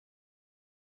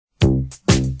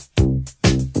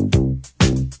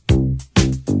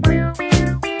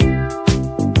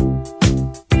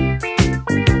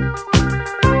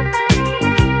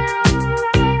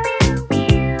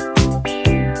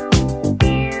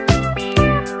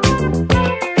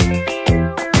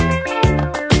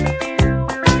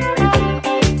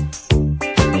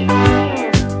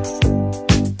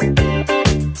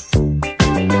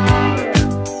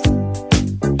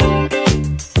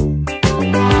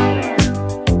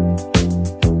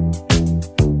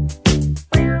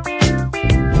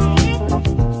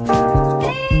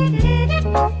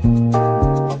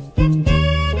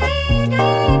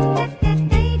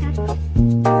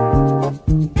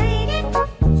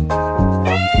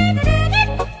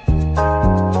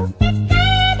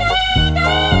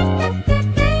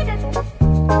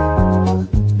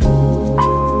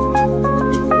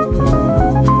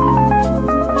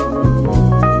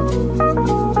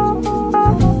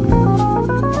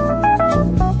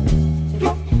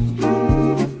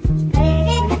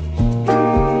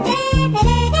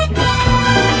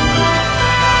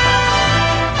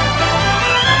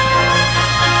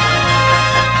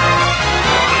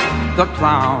the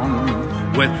clown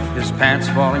with his pants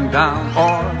falling down,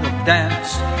 or the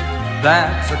dance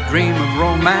that's a dream of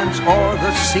romance, or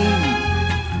the scene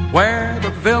where the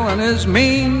villain is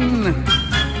mean,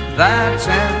 that's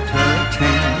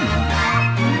entertainment.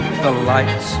 The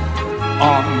lights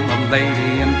on the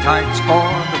lady in tights,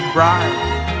 or the bride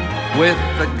with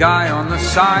the guy on the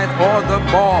side, or the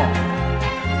ball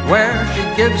where she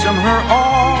gives him her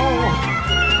all,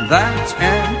 that's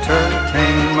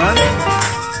entertainment.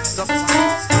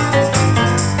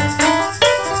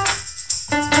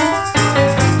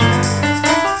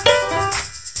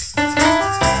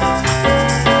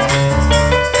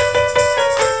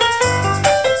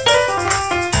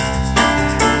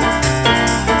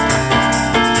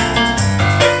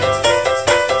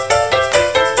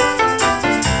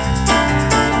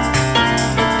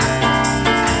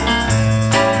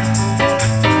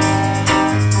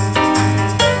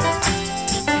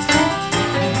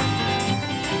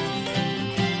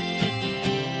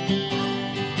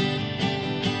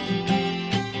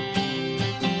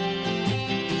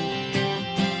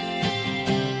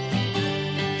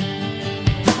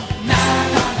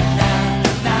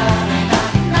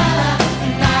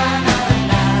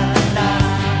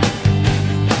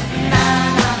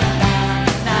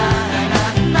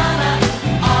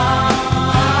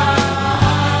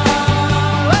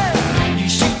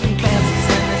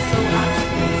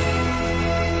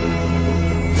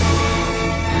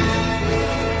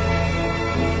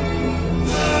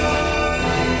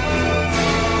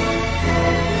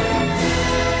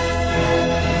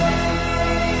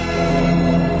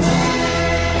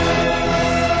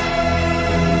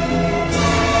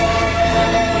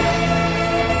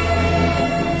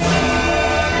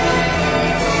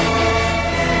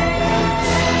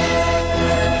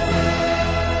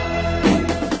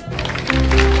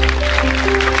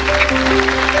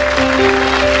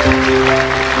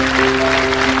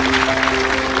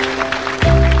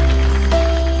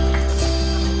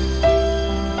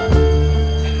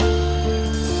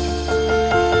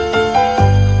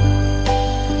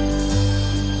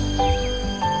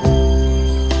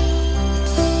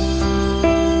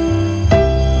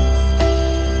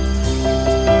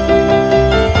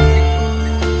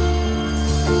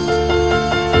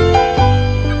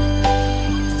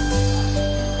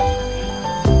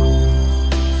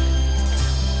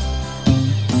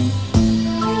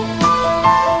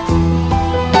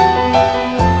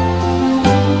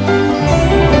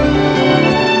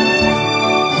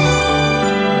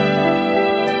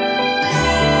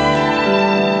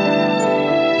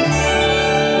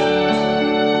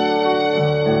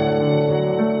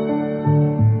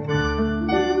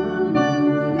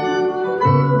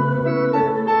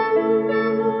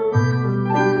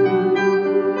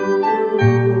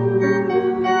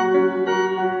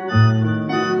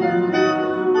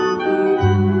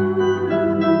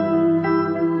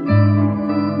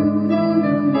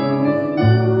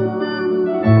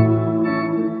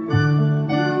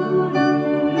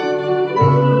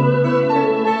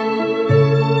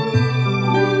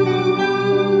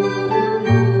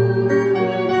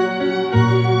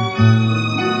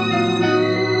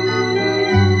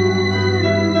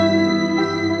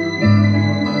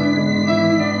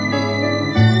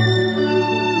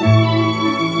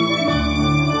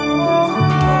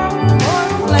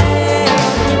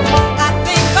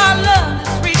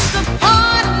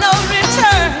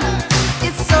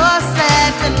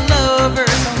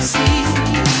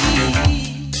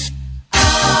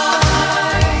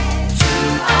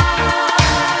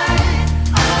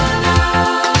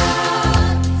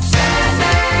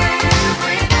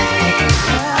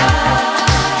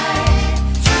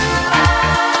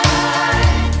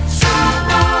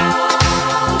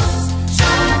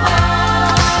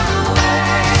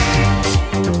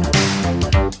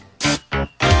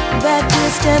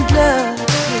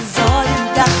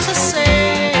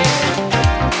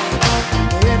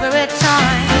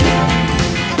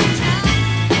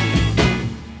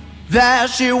 There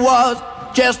she was,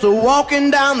 just walking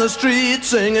down the street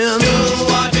singing,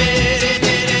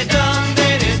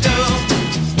 do-a-diddy-dum-diddy-do,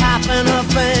 tapping her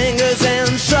fingers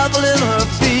and shuffling her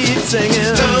feet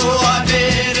singing,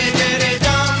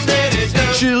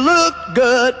 do-a-diddy-diddy-dum-diddy-do. She looked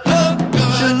good,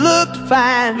 she looked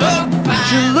fine,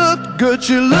 she looked good,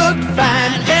 she looked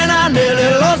fine, and I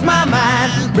nearly lost my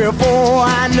mind. Before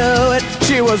I knew it,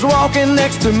 she was walking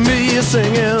next to me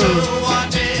singing,